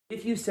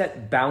If you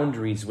set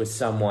boundaries with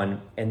someone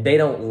and they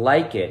don't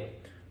like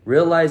it,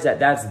 realize that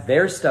that's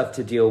their stuff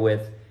to deal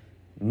with,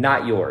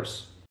 not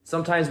yours.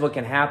 Sometimes what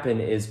can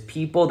happen is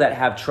people that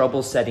have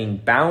trouble setting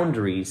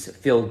boundaries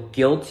feel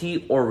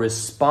guilty or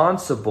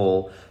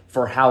responsible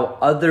for how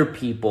other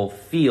people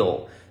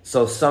feel.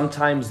 So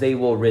sometimes they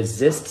will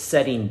resist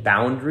setting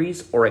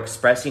boundaries or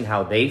expressing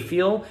how they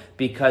feel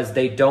because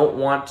they don't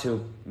want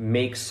to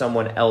make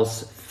someone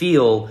else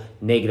feel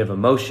negative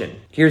emotion.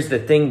 Here's the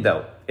thing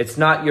though, it's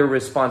not your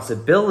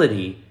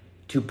responsibility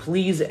to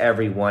please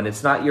everyone.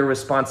 It's not your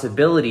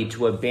responsibility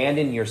to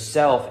abandon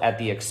yourself at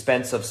the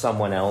expense of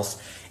someone else.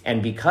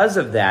 And because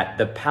of that,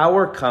 the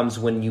power comes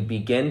when you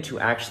begin to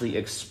actually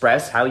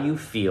express how you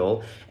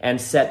feel and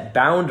set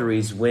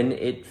boundaries when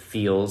it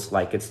feels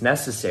like it's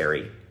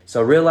necessary.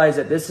 So realize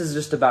that this is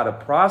just about a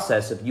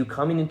process of you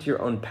coming into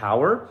your own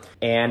power.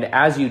 And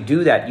as you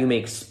do that, you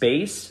make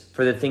space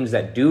for the things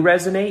that do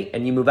resonate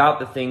and you move out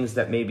the things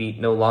that maybe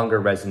no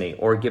longer resonate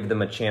or give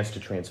them a chance to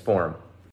transform.